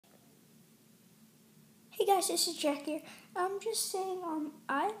Hey guys, this is Jack here. I'm just saying,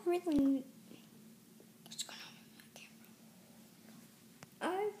 I really, what's going on with my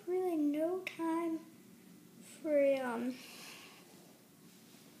camera? I've really no time for,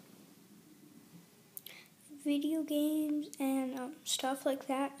 video games and, stuff like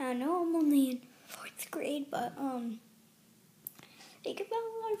that. I know I'm only in 4th grade, but, they give out a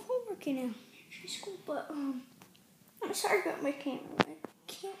lot of homework in elementary school, but, I'm sorry about my camera. I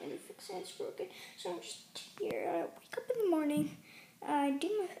can't really fix it, it's broken, so I'm just here. I wake up in the morning, I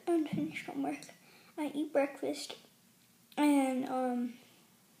do my unfinished homework, I eat breakfast, and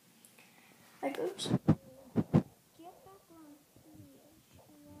I go to school, get back on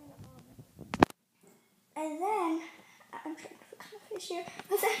and then I'm trying to fix my face here,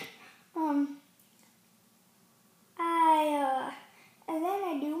 but then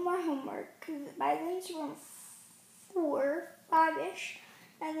I do my homework, because by then it's around 4, 5-ish,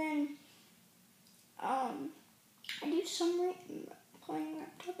 and then I do some playing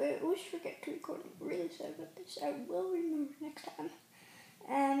laptop. I always forget to record. I'm really sorry about this. I will remember next time.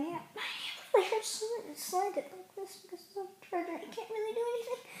 And yeah, I really have slide it like this because it's on the charger. I can't really do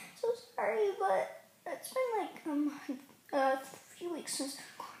anything. So sorry, but it's been like a few weeks since I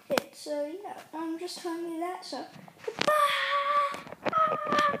recorded. So yeah, I'm just telling you that. So goodbye.